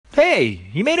Hey,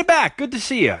 you made it back. Good to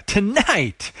see you.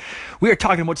 Tonight, we are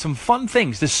talking about some fun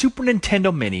things, the Super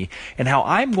Nintendo Mini, and how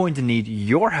I'm going to need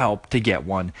your help to get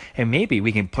one, and maybe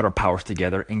we can put our powers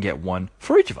together and get one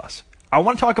for each of us. I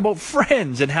want to talk about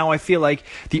friends and how I feel like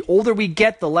the older we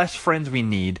get, the less friends we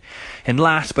need. And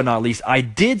last but not least, I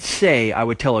did say I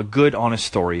would tell a good, honest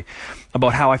story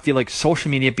about how I feel like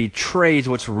social media betrays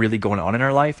what's really going on in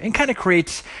our life and kind of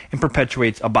creates and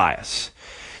perpetuates a bias.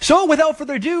 So without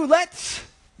further ado, let's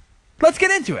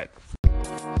get into it.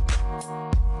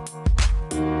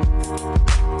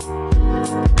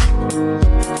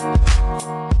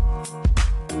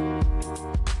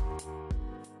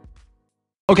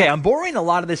 Okay, I'm borrowing a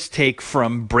lot of this take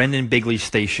from Brendan Bigley's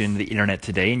station, The Internet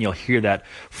Today, and you'll hear that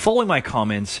following my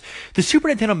comments. The Super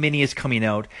Nintendo Mini is coming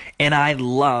out, and I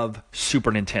love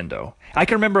Super Nintendo. I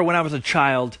can remember when I was a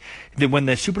child, that when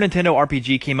the Super Nintendo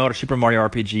RPG came out, or Super Mario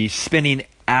RPG, spending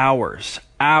hours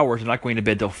and not going to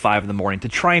bed till 5 in the morning to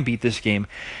try and beat this game,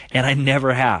 and I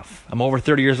never have. I'm over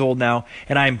 30 years old now,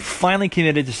 and I'm finally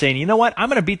committed to saying, you know what, I'm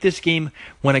going to beat this game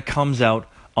when it comes out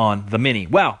on the Mini.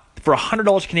 Well, for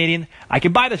 $100 Canadian, I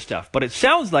can buy this stuff, but it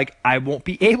sounds like I won't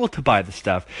be able to buy the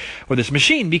stuff or this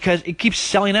machine because it keeps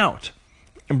selling out.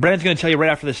 And Brandon's going to tell you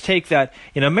right after this take that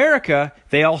in America,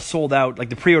 they all sold out, like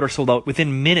the pre-order sold out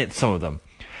within minutes, some of them,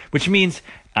 which means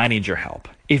I need your help.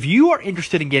 If you are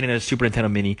interested in getting a Super Nintendo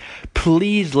Mini,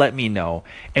 please let me know.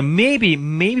 And maybe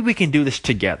we can do this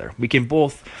together. We can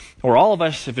both, or all of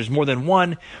us, if there's more than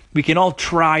one, we can all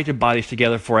try to buy these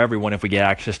together for everyone if we get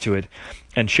access to it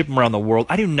and ship them around the world.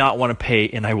 I do not want to pay,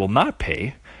 and I will not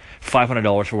pay,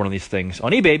 $500 for one of these things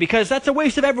on eBay because that's a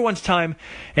waste of everyone's time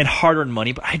and hard-earned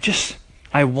money. But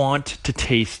I want to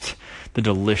taste the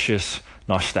delicious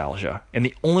nostalgia. And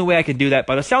the only way I can do that,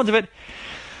 by the sounds of it,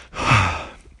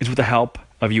 is with the help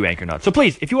of you Anchor Nuts. So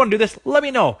please, if you want to do this, let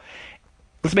me know.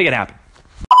 Let's make it happen.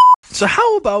 So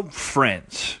how about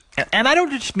friends? And I don't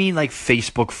just mean like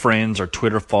Facebook friends or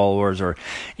Twitter followers or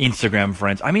Instagram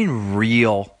friends. I mean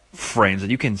real friends that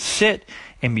you can sit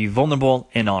and be vulnerable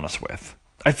and honest with.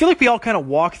 I feel like we all kind of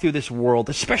walk through this world,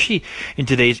 especially in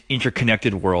today's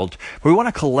interconnected world, where we want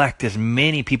to collect as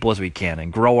many people as we can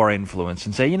and grow our influence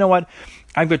and say, you know what,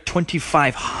 I've got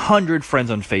 2,500 friends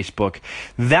on Facebook.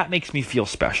 That makes me feel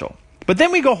special. But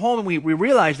then we go home and we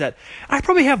realize that I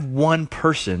probably have one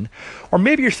person, or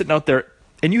maybe you're sitting out there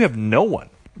and you have no one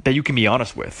that you can be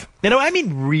honest with. You know, I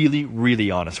mean really, really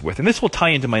honest with. And this will tie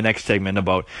into my next segment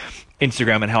about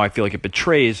Instagram and how I feel like it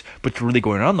betrays what's really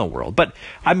going on in the world. But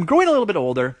I'm growing a little bit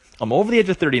older. I'm over the age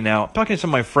of 30 now. I'm talking to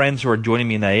some of my friends who are joining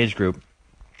me in that age group.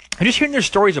 I'm just hearing their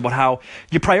stories about how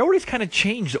your priorities kind of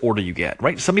change the older you get,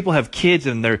 right? Some people have kids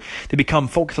and they become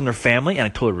focused on their family, and I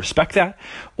totally respect that.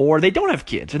 Or they don't have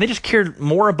kids and they just care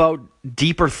more about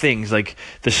deeper things like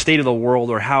the state of the world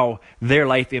or how their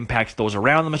life impacts those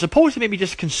around them as opposed to maybe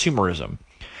just consumerism.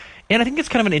 And I think it's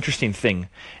kind of an interesting thing.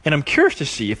 And I'm curious to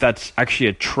see if that's actually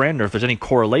a trend or if there's any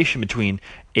correlation between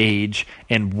age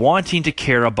and wanting to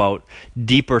care about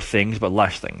deeper things but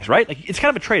less things, right? Like it's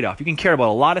kind of a trade-off. You can care about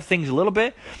a lot of things a little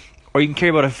bit, or you can care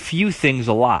about a few things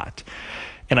a lot.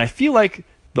 And I feel like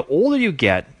the older you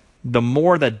get, the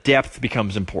more that depth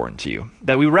becomes important to you.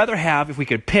 That we'd rather have, if we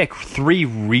could pick 3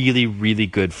 really, really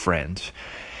good friends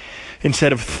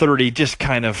instead of 30 just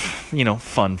kind of,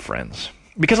 fun friends.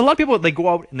 Because a lot of people, they go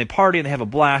out and they party and they have a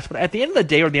blast, but at the end of the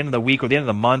day or the end of the week or the end of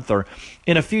the month or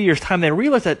in a few years' time, they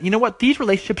realize that, you know what, these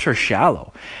relationships are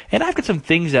shallow. And I've got some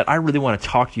things that I really want to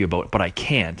talk to you about, but I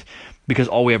can't because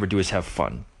all we ever do is have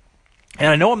fun. And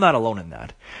I know I'm not alone in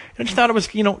that. And I just thought it was,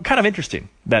 kind of interesting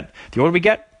that the older we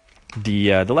get,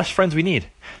 the less friends we need.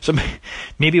 So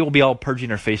maybe we'll be all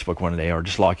purging our Facebook one day or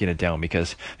just locking it down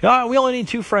because we only need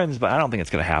 2 friends, but I don't think it's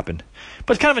going to happen.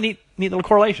 But it's kind of a neat little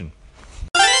correlation.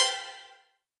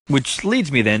 Which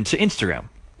leads me then to Instagram.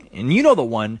 And you know the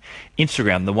one,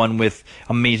 Instagram, the one with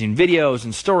amazing videos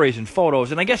and stories and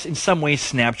photos. And I guess in some ways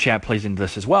Snapchat plays into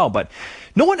this as well. But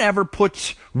no one ever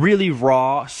puts really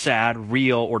raw, sad,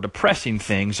 real, or depressing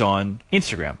things on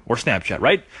Instagram or Snapchat,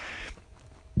 right?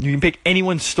 You can pick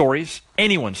anyone's stories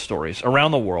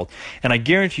around the world. And I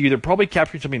guarantee you they're probably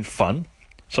capturing something fun,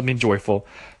 something joyful,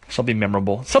 something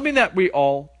memorable, something that we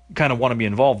all kind of want to be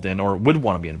involved in or would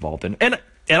want to be involved in.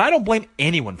 And I don't blame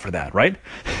anyone for that, right?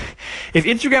 If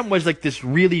Instagram was like this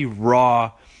really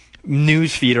raw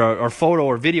news feed or photo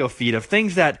or video feed of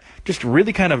things that just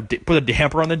really kind of put a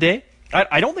damper on the day,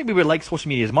 I don't think we would like social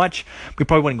media as much. We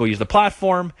probably wouldn't go use the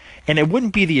platform, and it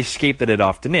wouldn't be the escape that it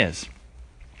often is.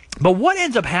 But what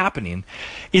ends up happening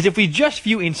is if we just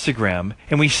view Instagram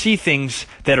and we see things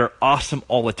that are awesome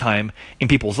all the time in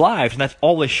people's lives, and that's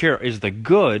all they share is the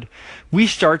good, we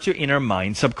start to, in our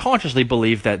mind, subconsciously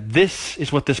believe that this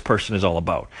is what this person is all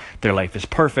about. Their life is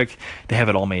perfect. They have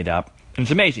it all made up. And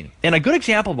it's amazing. And a good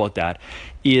example about that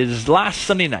is last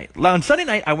Sunday night. On Sunday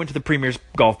night, I went to the Premier's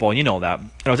Golf Ball, and you know that.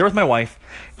 And I was there with my wife,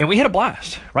 and we had a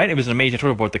blast, right? It was an amazing tour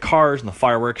about the cars and the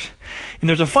fireworks. And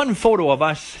there's a fun photo of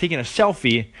us taking a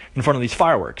selfie in front of these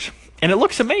fireworks. And it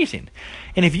looks amazing.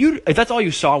 And if that's all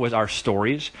you saw was our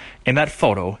stories and that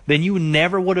photo, then you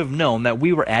never would have known that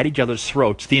we were at each other's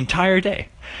throats the entire day.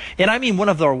 And I mean one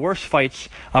of the worst fights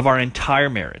of our entire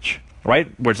marriage. Right?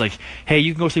 Where it's like, hey,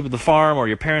 you can go sleep at the farm or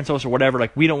your parents' house or whatever.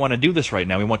 Like, we don't want to do this right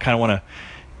now. We kind of want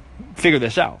to figure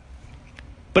this out.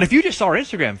 But if you just saw our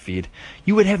Instagram feed,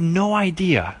 you would have no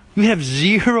idea. You would have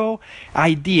zero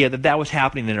idea that that was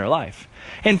happening in our life.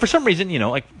 And for some reason,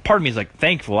 like, part of me is like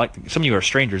thankful. Like, some of you are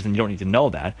strangers and you don't need to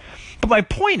know that. But my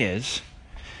point is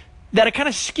that it kind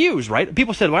of skews, right?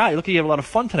 People said, wow, look, you have a lot of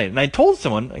fun tonight. And I told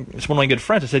someone, it's one of my good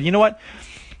friends, I said, you know what?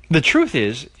 The truth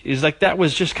is like that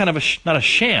was just kind of not a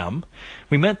sham.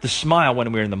 We meant to smile when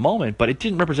we were in the moment, but it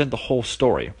didn't represent the whole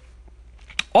story.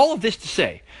 All of this to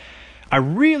say, I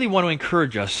really want to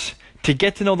encourage us to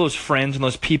get to know those friends and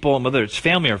those people, and whether it's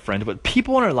family or friends, but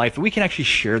people in our life that we can actually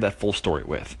share that full story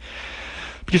with.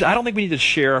 Because I don't think we need to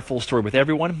share our full story with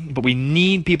everyone, but we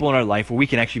need people in our life where we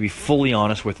can actually be fully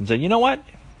honest with and say, you know what?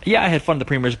 Yeah, I had fun at the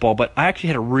Premier's Ball, but I actually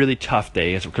had a really tough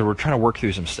day because we're trying to work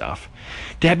through some stuff.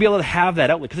 To be able to have that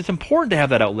outlet, because it's important to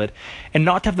have that outlet and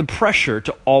not to have the pressure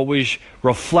to always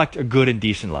reflect a good and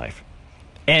decent life.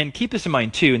 And keep this in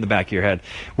mind, too, in the back of your head.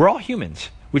 We're all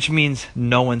humans, which means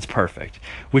no one's perfect.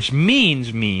 Which means,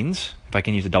 if I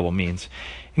can use a double means,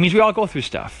 it means we all go through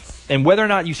stuff. And whether or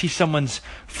not you see someone's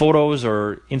photos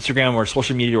or Instagram or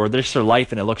social media or this their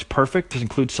life and it looks perfect, this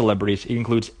includes celebrities, it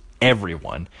includes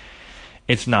everyone.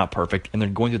 It's not perfect, and they're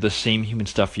going through the same human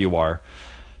stuff you are.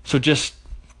 So just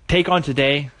take on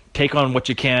today, take on what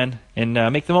you can, and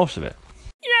make the most of it.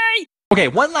 Yay! Okay,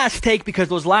 one last take, because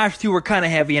those last two were kind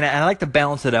of heavy, and I like to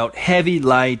balance it out. Heavy,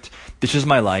 light, this is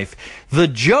my life. The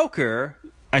Joker,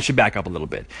 I should back up a little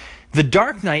bit. The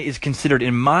Dark Knight is considered,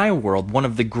 in my world, one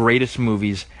of the greatest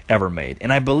movies ever made.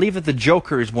 And I believe that the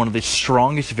Joker is one of the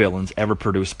strongest villains ever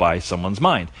produced by someone's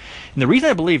mind. And the reason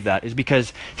I believe that is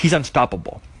because he's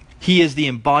unstoppable. He is the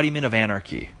embodiment of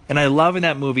anarchy. And I love in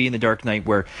that movie, in The Dark Knight,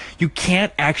 where you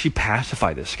can't actually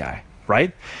pacify this guy,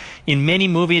 right? In many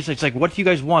movies, it's like, what do you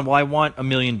guys want? Well, I want $1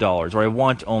 million, or I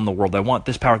want to own the world. I want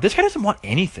this power. This guy doesn't want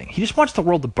anything. He just wants the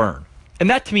world to burn. And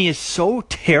that, to me, is so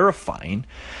terrifying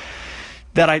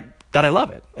that I love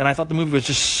it. And I thought the movie was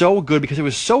just so good because it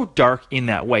was so dark in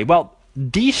that way. Well,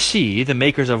 DC, the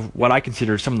makers of what I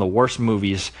consider some of the worst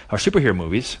movies, or superhero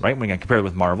movies, right, when I compare it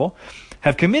with Marvel,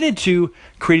 have committed to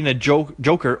creating a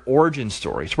Joker origin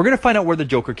story. So we're going to find out where the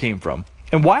Joker came from.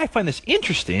 And why I find this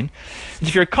interesting is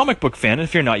if you're a comic book fan, and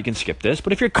if you're not, you can skip this,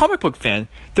 but if you're a comic book fan,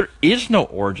 there is no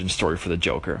origin story for the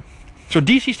Joker. So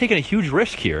DC's taking a huge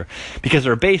risk here because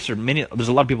there's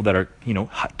a lot of people that are,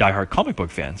 diehard comic book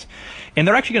fans. And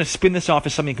they're actually going to spin this off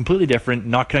as something completely different,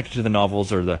 not connected to the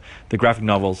novels or the graphic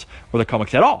novels or the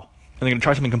comics at all. And they're going to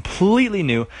try something completely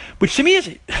new, which to me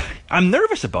is, I'm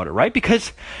nervous about it, right?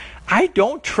 Because I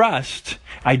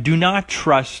do not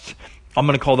trust, I'm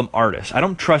going to call them artists. I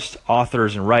don't trust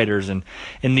authors and writers and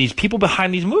these people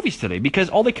behind these movies today, because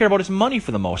all they care about is money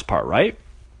for the most part, right?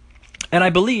 And I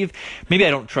believe, maybe I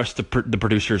don't trust the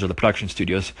producers or the production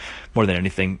studios more than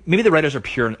anything. Maybe the writers are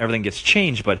pure and everything gets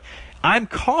changed, but I'm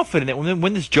confident that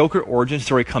when this Joker origin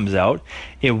story comes out,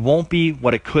 it won't be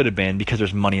what it could have been because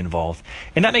there's money involved.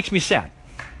 And that makes me sad.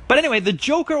 But anyway, the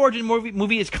Joker origin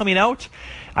movie is coming out.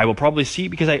 I will probably see it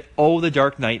because I owe The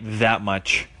Dark Knight that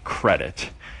much credit.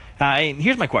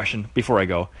 Here's my question before I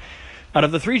go. Out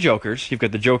of the three Jokers, you've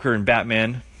got the Joker in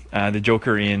Batman, the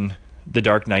Joker in The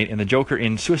Dark Knight, and the Joker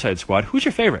in Suicide Squad. Who's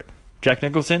your favorite? Jack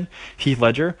Nicholson, Heath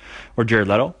Ledger, or Jared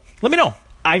Leto? Let me know.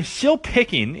 I'm still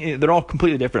picking, they're all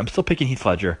completely different. I'm still picking Heath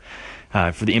Ledger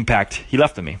for the impact he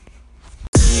left on me.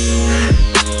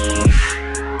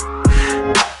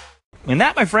 And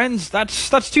that, my friends,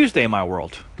 that's Tuesday in my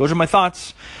world. Those are my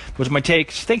thoughts. Those are my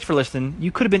takes. Thanks for listening.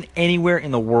 You could have been anywhere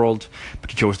in the world,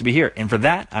 but you chose to be here. And for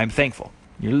that, I'm thankful.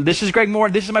 This is Greg Moore.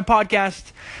 This is my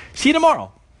podcast. See you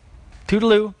tomorrow.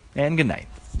 Toodaloo and good night.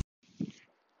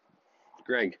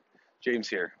 Greg, James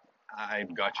here.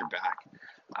 I've got your back.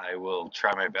 I will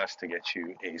try my best to get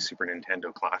you a Super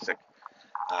Nintendo Classic.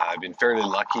 I've been fairly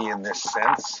lucky in this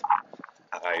sense.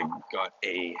 I got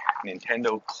a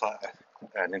Nintendo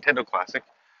Classic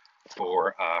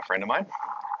for a friend of mine.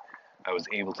 I was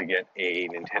able to get a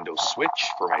Nintendo Switch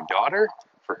for my daughter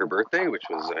for her birthday, which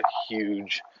was a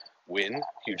huge win,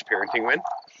 huge parenting win.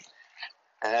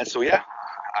 And so yeah,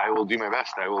 I will do my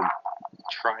best. I will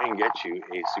try and get you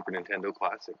a Super Nintendo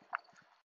Classic.